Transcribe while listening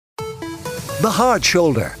The Hard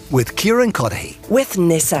Shoulder with Kieran Cuddihy with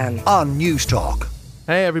Nissan on News Talk.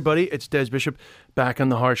 Hey everybody, it's Des Bishop back on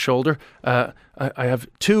The Hard Shoulder. I have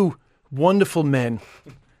two wonderful men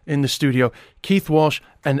in the studio, Keith Walsh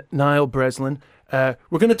and Niall Breslin. We're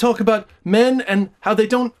going to talk about men and how they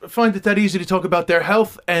don't find it that easy to talk about their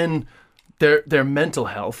health and their mental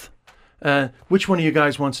health. Which one of you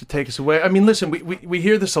guys wants to take us away? I mean, listen, we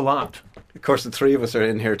hear this a lot. Of course, the three of us are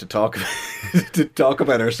in here to talk to talk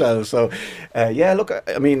about ourselves. So, look,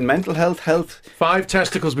 I mean, mental health. 5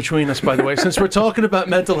 testicles between us, by the way. Since we're talking about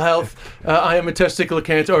mental health, I am a testicular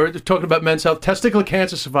cancer, or talking about men's health, testicular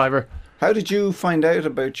cancer survivor. How did you find out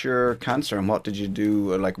about your cancer, and what did you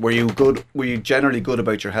do? Like, were you generally good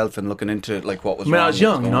about your health and looking into like what was wrong? I was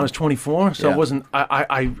young, I was 24, so yeah.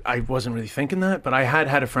 I wasn't really thinking that, but I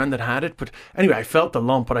had a friend that had it. But anyway, I felt the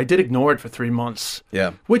lump, but I did ignore it for 3 months.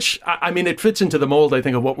 Yeah. Which, I mean, it fits into the mold, I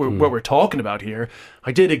think, of what we're talking about here.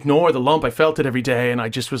 I did ignore the lump. I felt it every day, and I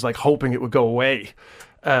just was like hoping it would go away.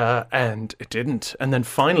 And it didn't. And then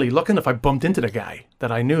finally, lucky enough, I bumped into the guy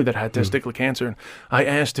that I knew that had testicular cancer, and I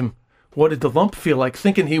asked him, what did the lump feel like?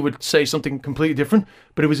 Thinking he would say something completely different,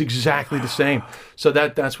 but it was exactly the same. So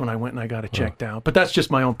that's when I went and I got it checked out. But that's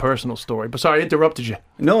just my own personal story. But sorry, I interrupted you.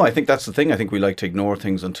 No, I think that's the thing. I think we like to ignore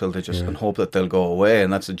things until they just and hope that they'll go away.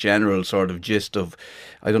 And that's a general sort of gist of,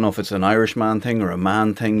 I don't know if it's an Irish man thing or a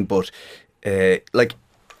man thing, but like,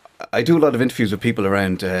 I do a lot of interviews with people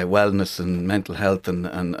around wellness and mental health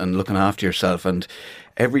and looking after yourself, and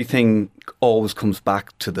everything always comes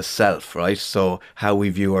back to the self, right? So how we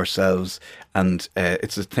view ourselves, and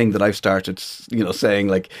it's a thing that I've started, saying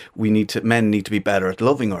like men need to be better at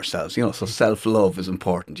loving ourselves, so self-love is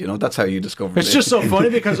important, that's how you discover It's just so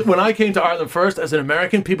funny because when I came to Ireland first as an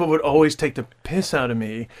American, people would always take the piss out of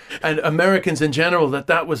me, and Americans in general,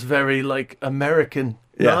 that was very like American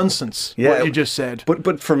nonsense, what you just said.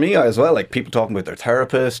 But for me as well, like people talking about their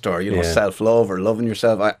therapist or, self-love or loving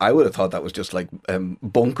yourself, I would have thought that was just like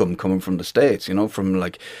bunkum coming from the States, from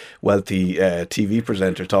like wealthy TV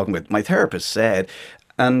presenters talking about, my therapist said,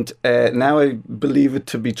 and now I believe it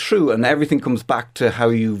to be true, and everything comes back to how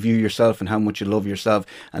you view yourself and how much you love yourself.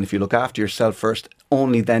 And if you look after yourself first,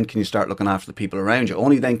 only then can you start looking after the people around you.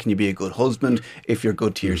 Only then can you be a good husband if you're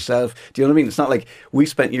good to yourself. Do you know what I mean? It's not like we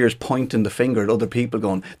spent years pointing the finger at other people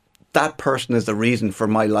going, that person is the reason for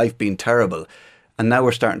my life being terrible. And now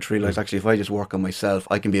we're starting to realise, actually, if I just work on myself,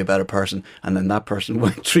 I can be a better person, and then that person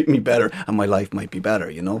might treat me better and my life might be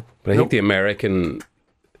better, But I think the American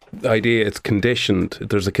idea, it's conditioned.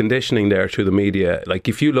 There's a conditioning there through the media. Like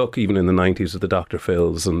if you look even in the 90s at the Dr.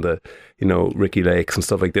 Phils and the Ricky Lakes and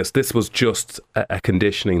stuff like this was just a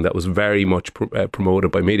conditioning that was very much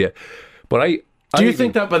promoted by media. But do you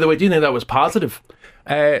think that, by the way, that was positive?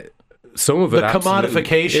 Some of it, the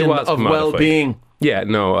commodification of well-being. Yeah,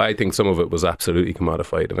 no, I think some of it was absolutely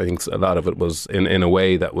commodified, and I think a lot of it was in a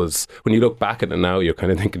way that was, when you look back at it now, you're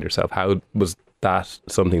kind of thinking to yourself, how was that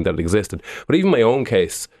something that existed? But even my own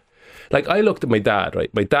case, like I looked at my dad,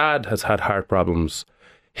 right? My dad has had heart problems.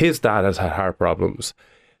 His dad has had heart problems.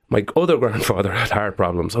 My other grandfather had heart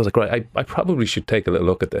problems. I was like, right, I probably should take a little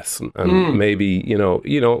look at this, and maybe,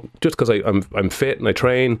 just because I'm fit and I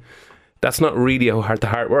train, that's not really how the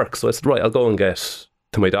heart works. So I said, right, I'll go and get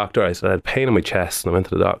to my doctor. I said, I had pain in my chest, and I went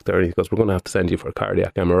to the doctor, and he goes, we're going to have to send you for a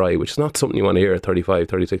cardiac MRI, which is not something you want to hear at 35,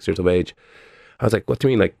 36 years of age. I was like, what do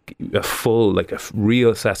you mean? Like a full, like a real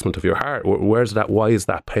assessment of your heart? Where's that? Why is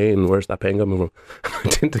that pain? Where's that pain coming from? I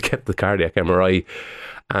didn't get the cardiac MRI,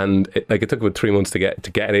 and it took about 3 months to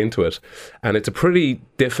get into it, and it's a pretty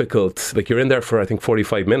difficult. Like you're in there for I think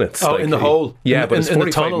 45 minutes. Oh, like, in the hole. Yeah, but it's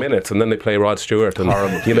 45 minutes, and then they play Rod Stewart, and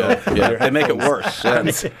horrible. They make it worse.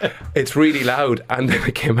 It's really loud, and then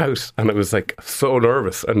it came out, and I was like so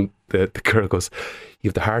nervous, and the girl goes, you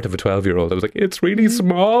have the heart of a 12-year-old. I was like, it's really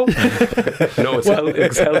small. No,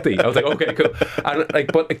 it's healthy. I was like, okay, cool. And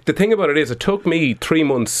but the thing about it is, it took me 3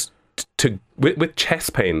 months with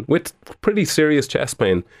chest pain, with pretty serious chest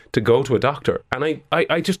pain, to go to a doctor. And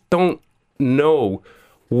I just don't know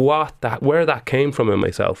where that came from in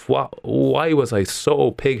myself. Why was I so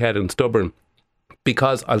pig-headed and stubborn?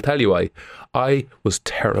 Because I'll tell you why. I was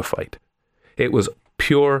terrified. It was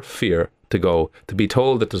pure fear to be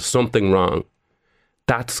told that there's something wrong.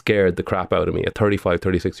 That scared the crap out of me at 35,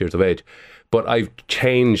 36 years of age. But I've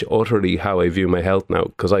changed utterly how I view my health now,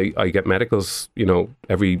 because I get medicals,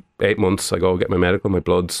 every 8 months I go get my medical, my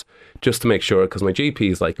bloods, just to make sure, because my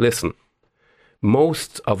GP is like, listen,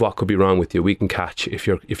 most of what could be wrong with you we can catch if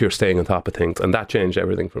you're staying on top of things, and that changed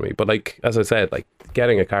everything for me. But like, as I said, like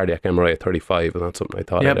getting a cardiac MRI at 35 is not something I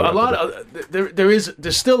thought. Yeah, but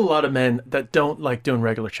there's still a lot of men that don't like doing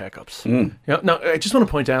regular checkups. Now I just want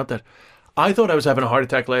to point out that I thought I was having a heart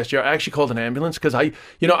attack last year. I actually called an ambulance because I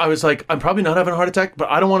was like, I'm probably not having a heart attack, but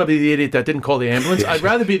I don't want to be the idiot that didn't call the ambulance. I'd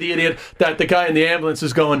rather be the idiot that the guy in the ambulance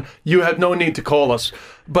is going, you have no need to call us.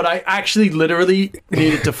 But I actually literally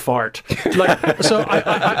needed to fart. Like, so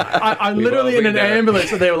I literally in an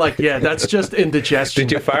ambulance, and they were like, yeah, that's just indigestion.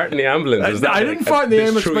 Did you fart in the ambulance? I didn't fart in the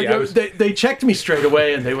ambulance, but they checked me straight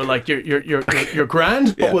away, and they were like, you're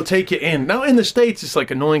grand, but we'll take you in. Now, in the States, it's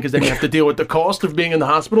like annoying because then you have to deal with the cost of being in the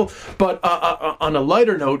hospital. But on a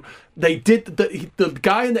lighter note, they did. The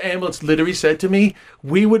guy in the ambulance literally said to me,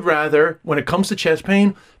 we would rather, when it comes to chest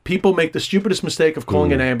pain, people make the stupidest mistake of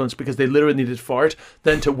calling an ambulance because they literally needed to fart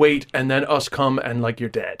than to wait and then us come and like you're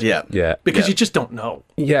dead. Yeah. Because you just don't know.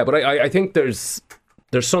 Yeah, but I think there's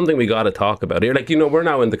something we got to talk about here. Like, we're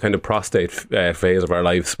now in the kind of prostate phase of our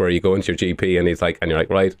lives where you go into your GP and he's like, and you're like,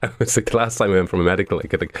 right. It's like the last time I went from a medical,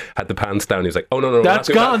 like, had the pants down. He's like, oh, no. That's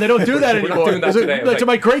gone. They don't do that anymore. We're not doing that today. To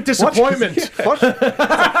my great disappointment. What?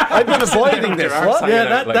 I've been avoiding this. What?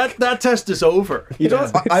 Yeah, that test is over. You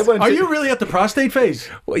don't. Are you really at the prostate phase?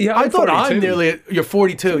 Well, yeah, I thought 42. I'm nearly. You're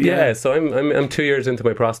 42. Yeah, so I'm 2 years into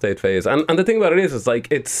my prostate phase, and the thing about it is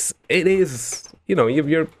like it is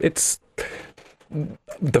it's.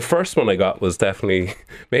 The first one I got was definitely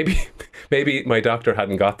maybe my doctor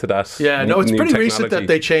hadn't got to that. Yeah, no, it's pretty recent that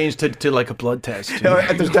they changed to like a blood test.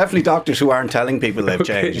 There's definitely doctors who aren't telling people they've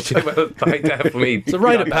changed. Well, I definitely it's a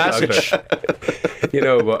rite of passage.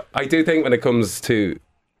 But I do think when it comes to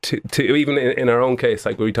even in our own case,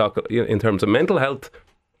 like we talk in terms of mental health,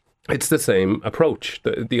 it's the same approach.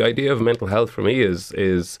 The idea of mental health for me is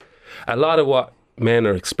a lot of what men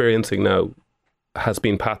are experiencing now has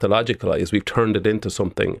been pathologicalized. We've turned it into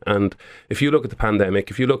something. And if you look at the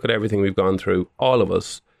pandemic, if you look at everything we've gone through, all of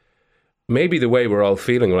us, maybe the way we're all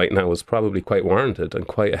feeling right now is probably quite warranted and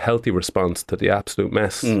quite a healthy response to the absolute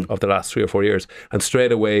mess of the last 3 or 4 years. And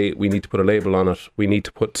straight away, we need to put a label on it. We need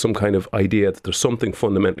to put some kind of idea that there's something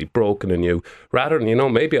fundamentally broken in you, rather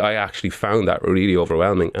than, maybe I actually found that really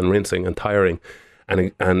overwhelming and rinsing and tiring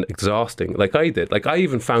and exhausting, like I did. Like I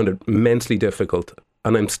even found it immensely difficult,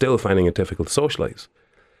 and I'm still finding it difficult to socialise.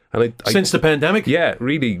 And Since the pandemic? Yeah,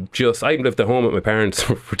 really just, I lived at home with my parents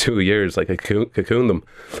for 2 years, like I cocooned them.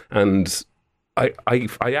 And I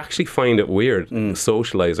actually find it weird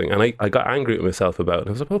socialising. And I got angry with myself about it.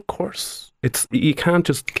 I was like, well, of course, you can't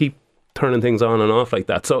just keep turning things on and off like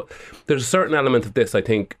that. So there's a certain element of this, I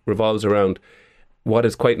think, revolves around what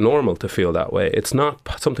is quite normal to feel that way. It's not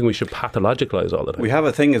something we should pathologicalise all the time. We have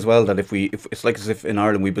a thing as well that if it's like as if in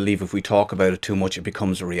Ireland we believe if we talk about it too much it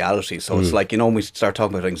becomes a reality. So it's like, when we start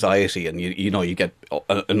talking about anxiety and you get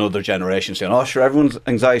another generation saying, oh sure, everyone's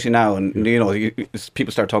anxiety now, and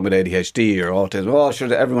people start talking about ADHD or autism, oh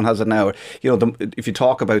sure, everyone has it now. If you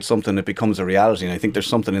talk about something it becomes a reality, and I think there's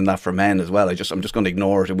something in that for men as well. I'm just going to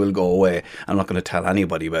ignore it. It will go away. I'm not going to tell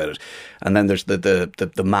anybody about it. And then there's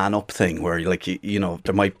the man up thing where you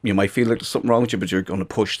might feel like there's something wrong with you, but you're going to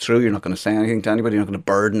push through. You're not going to say anything to anybody. You're not going to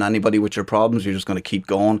burden anybody with your problems. You're just going to keep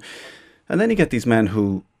going. And then you get these men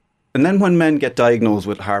and then when men get diagnosed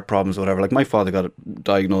with heart problems or whatever, like my father got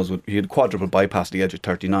diagnosed he had quadruple bypass at the age of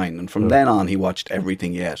 39, and from then on he watched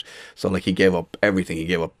everything yet. So like he gave up everything. He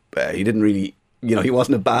gave up. He didn't really. He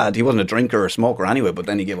wasn't a drinker or smoker anyway, but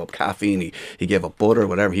then he gave up caffeine, he gave up butter,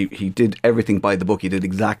 whatever. He did everything by the book. He did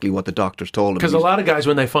exactly what the doctors told him. Because a lot of guys,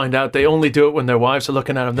 when they find out, they only do it when their wives are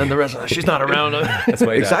looking at them. Then the rest, she's not around. That's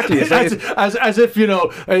exactly. As if,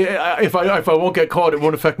 if I won't get caught, it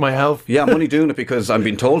won't affect my health. Yeah, I'm only doing it because I'm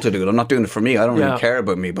being told to do it. I'm not doing it for me. I don't really care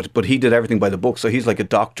about me. But he did everything by the book. So he's like a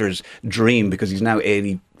doctor's dream because he's now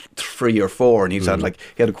 83 or 4, and he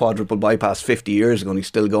had a quadruple bypass 50 years ago and he's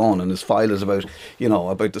still going, and his file is about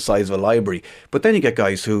the size of a library. But then you get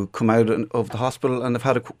guys who come out of the hospital and have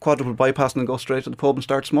had a quadruple bypass and then go straight to the pub and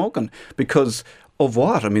start smoking because of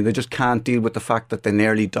what? I mean, they just can't deal with the fact that they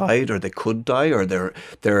nearly died, or they could die, or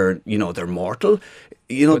they're mortal.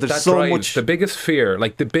 There's so much. The biggest fear,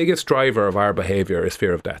 like the biggest driver of our behaviour is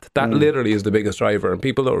fear of death. That literally is the biggest driver, and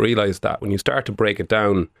people don't realise that. When you start to break it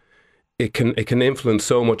down, it can influence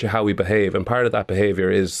so much of how we behave, and part of that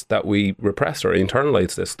behaviour is that we repress or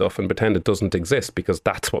internalise this stuff and pretend it doesn't exist because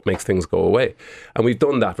that's what makes things go away. And we've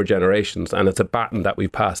done that for generations, and it's a baton that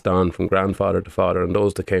we've passed on from grandfather to father and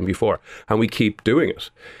those that came before, and we keep doing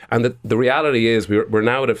it. And the reality is we're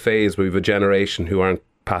now at a phase where we have a generation who aren't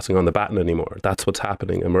passing on the baton anymore. That's what's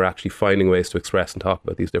happening, and we're actually finding ways to express and talk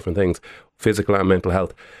about these different things, physical and mental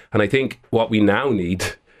health. And I think what we now need,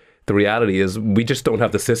 the reality is we just don't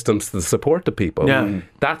have the systems to support the people. Yeah.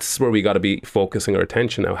 That's where we got to be focusing our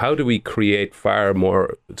attention now. How do we create far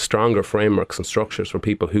more stronger frameworks and structures for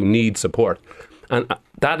people who need support? And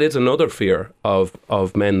that is another fear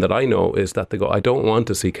of men that I know, is that they go, I don't want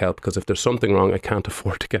to seek help because if there's something wrong, I can't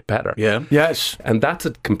afford to get better. Yeah. Yes. And that's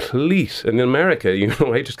a complete, and in America, you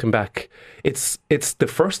know, I just come back, it's the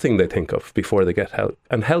first thing they think of before they get help.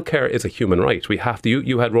 And healthcare is a human right. We have to,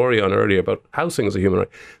 you had Rory on earlier about housing as a human right.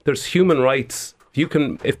 There's human rights.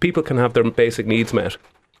 If people can have their basic needs met,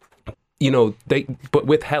 you know, but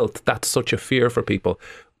with health, that's such a fear for people.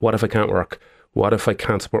 What if I can't work? What if I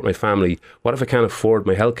can't support my family? What if I can't afford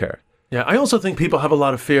my healthcare? Yeah, I also think people have a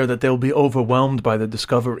lot of fear that they'll be overwhelmed by the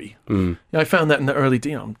discovery. Yeah, I found that in the early,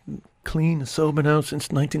 I'm clean, sober now since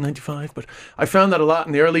 1995, but I found that a lot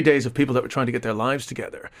in the early days of people that were trying to get their lives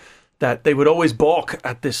together, that they would always balk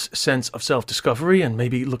at this sense of self-discovery and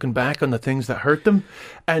maybe looking back on the things that hurt them.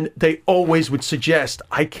 And they always would suggest,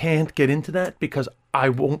 I can't get into that because I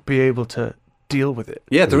won't be able to deal with it.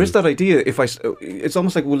 Yeah, there is that idea. It's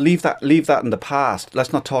almost like we'll leave that in the past.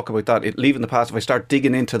 Let's not talk about that. Leave in the past. If I start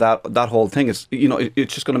digging into that whole thing, it's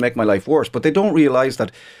just going to make my life worse. But they don't realise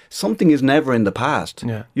that something is never in the past.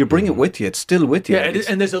 Yeah. You bring it with you. It's still with you. Yeah,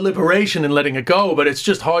 and there's a liberation in letting it go, but it's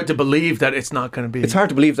just hard to believe that it's not going to be. It's hard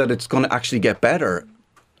to believe that it's going to actually get better.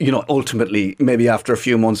 You know, ultimately, maybe after a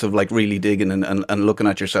few months of like really digging and looking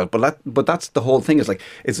at yourself. But that's the whole thing. Is like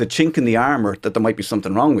it's a chink in the armour that there might be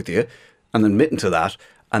something wrong with you. And admitting to that,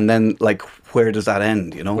 and then, like, where does that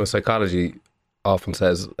end, you know? Well, psychology often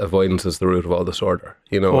says avoidance is the root of all disorder,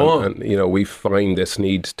 you know, and you know, we find this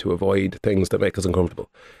need to avoid things that make us uncomfortable.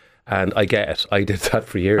 And I get it. I did that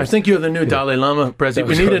for years. I think you're the new Dalai Lama, Brezzy.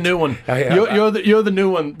 We need a new one. You're the new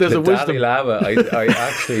one. There's a wisdom. Dalai Lama. I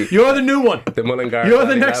actually. You're the new one. The Mullingar. You're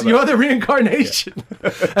the next. Lama. You're the reincarnation.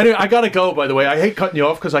 Yeah. Anyway, I gotta go. By the way, I hate cutting you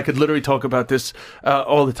off because I could literally talk about this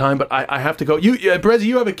all the time. But I have to go. Brezzy,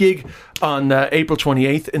 you have a gig on April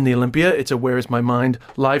 28th in the Olympia. It's a Where Is My Mind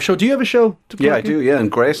live show. Do you have a show? Yeah, I do. Yeah, in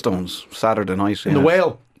Greystones, Saturday night. In the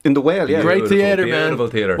Whale. In the Whale, yeah. Great theatre, man. Beautiful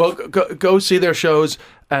theatre. Well, go see their shows.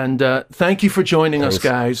 And thank you for joining us,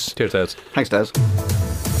 guys. Cheers, Des. Thanks, Des.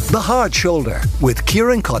 The Hard Shoulder with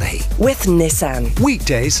Kieran Cuddihy. With Nissan.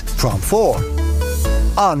 Weekdays from 4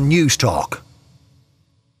 on News Talk.